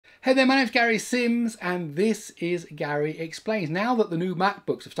Hey there, my name's Gary Sims and this is Gary Explains. Now that the new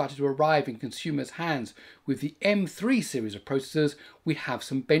MacBooks have started to arrive in consumers' hands with the M3 series of processors, we have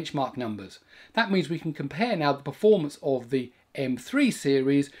some benchmark numbers. That means we can compare now the performance of the M3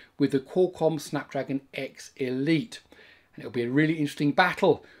 series with the Qualcomm Snapdragon X Elite. And it'll be a really interesting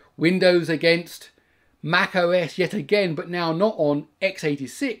battle. Windows against Mac OS yet again, but now not on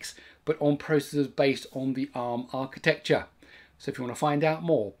x86, but on processors based on the ARM architecture. So if you want to find out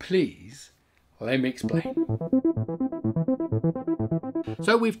more, please let me explain.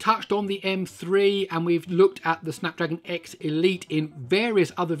 So we've touched on the M3 and we've looked at the Snapdragon X Elite in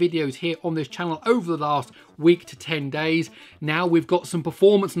various other videos here on this channel over the last week to 10 days. Now we've got some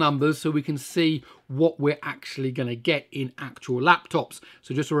performance numbers so we can see what we're actually going to get in actual laptops.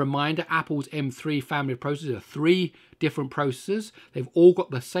 So just a reminder, Apple's M3 family of processors are 3 different processors. They've all got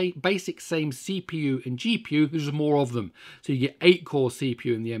the same basic CPU and GPU. There's just more of them. So you get 8-core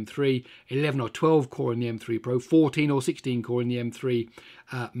CPU in the M3, 11 or 12 core in the M3 Pro, 14 or 16 core in the M3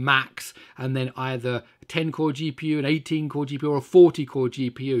 Max, and then either 10-core GPU, an 18-core GPU, or a 40-core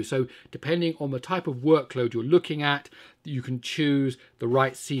GPU. So depending on the type of workload you're looking at, you can choose the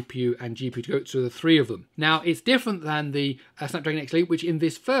right CPU and GPU to go through the 3 of them. Now, it's different than the Snapdragon X Elite, which in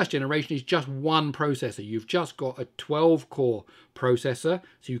this first generation is just one processor. You've just got a 12-core processor,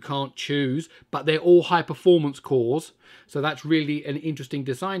 so you can't choose, but they're all high-performance cores. So that's really an interesting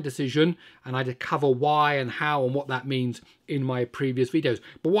design decision, and I did cover why and how and what that means in my previous videos.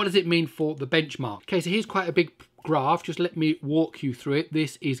 But what does it mean for the benchmark? Okay, so here's quite a big graph. Just let me walk you through it.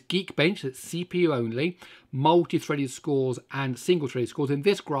 This is Geekbench, that's CPU only, multi-threaded scores and single-threaded scores. In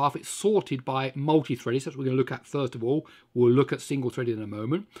this graph, it's sorted by multi-threaded. So that's what we're going to look at first of all. We'll look at single-threaded in a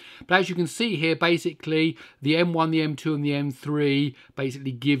moment. But as you can see here, basically, the M1, the M2, and the M3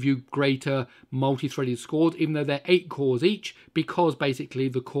 basically give you greater multi-threaded scores, even though they're 8 cores each, because basically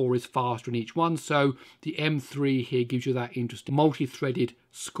the core is faster in each one. So the M3 here gives you that interesting multi-threaded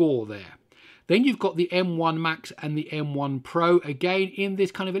score there. Then you've got the M1 Max and the M1 Pro, again in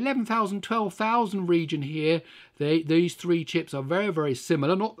this kind of 11,000, 12,000 region here. These 3 chips are very, very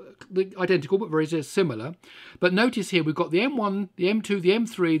similar, not identical, but very similar. But notice here we've got the M1, the M2, the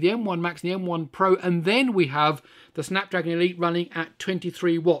M3, the M1 Max, and the M1 Pro, and then we have the Snapdragon Elite running at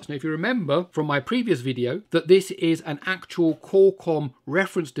 23 watts. Now, if you remember from my previous video that this is an actual Qualcomm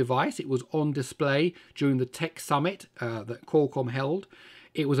reference device. It was on display during the Tech Summit that Qualcomm held.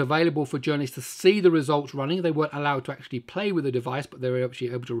 It was available for journalists to see the results running. They weren't allowed to actually play with the device, but they were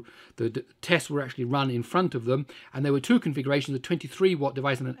actually able to, the tests were actually run in front of them. And there were 2 configurations, a 23 watt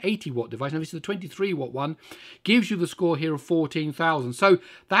device and an 80 watt device. Now this is the 23 watt one, gives you the score here of 14,000. So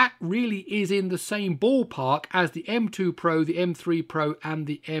that really is in the same ballpark as the M2 Pro, the M3 Pro, and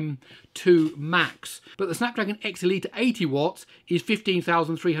the M2 Max. But the Snapdragon X Elite at 80 watts is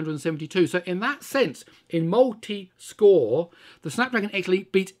 15,372. So in that sense, in multi-score, the Snapdragon X Elite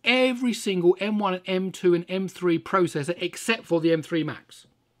beats every single M1 and M2 and M3 processor except for the M3 Max.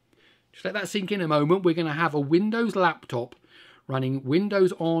 Just let that sink in a moment. We're going to have a Windows laptop running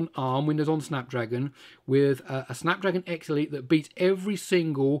Windows on ARM, Windows on Snapdragon, with a Snapdragon X Elite that beats every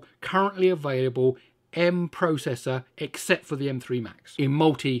single currently available M processor except for the M3 Max in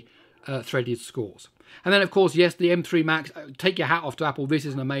multi-threaded scores. And then, of course, yes, the M3 Max, take your hat off to Apple. This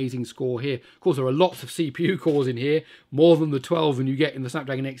is an amazing score here. Of course, there are lots of CPU cores in here, more than the 12 than you get in the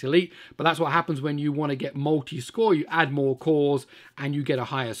Snapdragon X Elite. But that's what happens when you want to get multi-score. You add more cores and you get a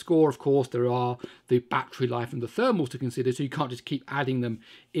higher score. Of course, there are the battery life and the thermals to consider, so you can't just keep adding them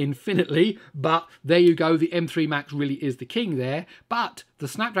infinitely. But there you go. The M3 Max really is the king there. But the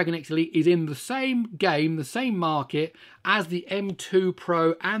Snapdragon X Elite is in the same game, the same market as the M2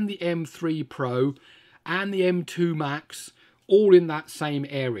 Pro and the M3 Pro and the M2 Max, all in that same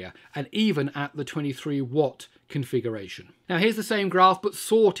area, and even at the 23 watt configuration. Now here's the same graph but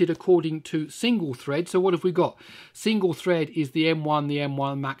sorted according to single thread. So what have we got? Single thread is the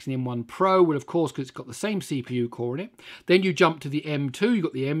M1 Max and the M1 Pro. Well, of course, because it's got the same CPU core in it. Then you jump to the M2, you've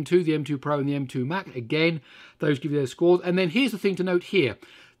got the M2, the M2 Pro and the M2 Max. Again, those give you their scores. And then here's the thing to note here.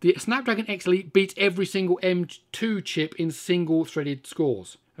 The Snapdragon X Elite beats every single M2 chip in single threaded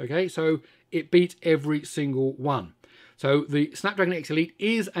scores. Okay, so it beats every single one. So the Snapdragon X Elite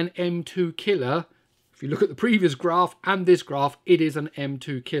is an M2 killer. If you look at the previous graph and this graph, it is an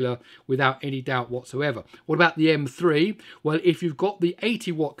M2 killer without any doubt whatsoever. What about the M3? Well, if you've got the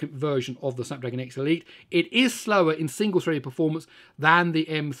 80 watt version of the Snapdragon X Elite, it is slower in single-threaded performance than the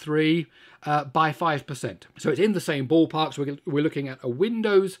M3 by 5%. So it's in the same ballpark. So we're looking at a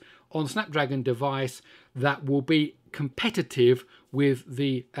Windows on Snapdragon device that will be competitive with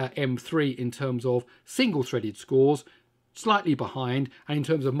the M3 in terms of single-threaded scores, slightly behind, and in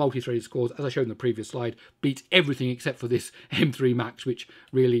terms of multi-threaded scores, as I showed in the previous slide, beats everything except for this M3 Max, which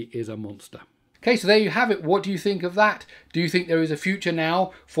really is a monster. Okay, so there you have it. What do you think of that? Do you think there is a future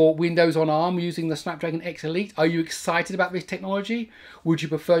now for Windows on ARM using the Snapdragon X Elite? Are you excited about this technology? Would you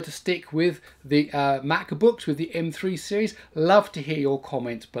prefer to stick with the MacBooks, with the M3 series? Love to hear your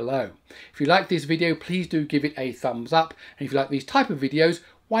comments below. If you like this video, please do give it a thumbs up. And if you like these type of videos,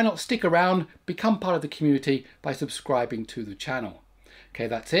 why not stick around, become part of the community by subscribing to the channel. Okay,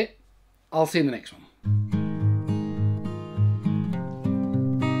 that's it. I'll see you in the next one.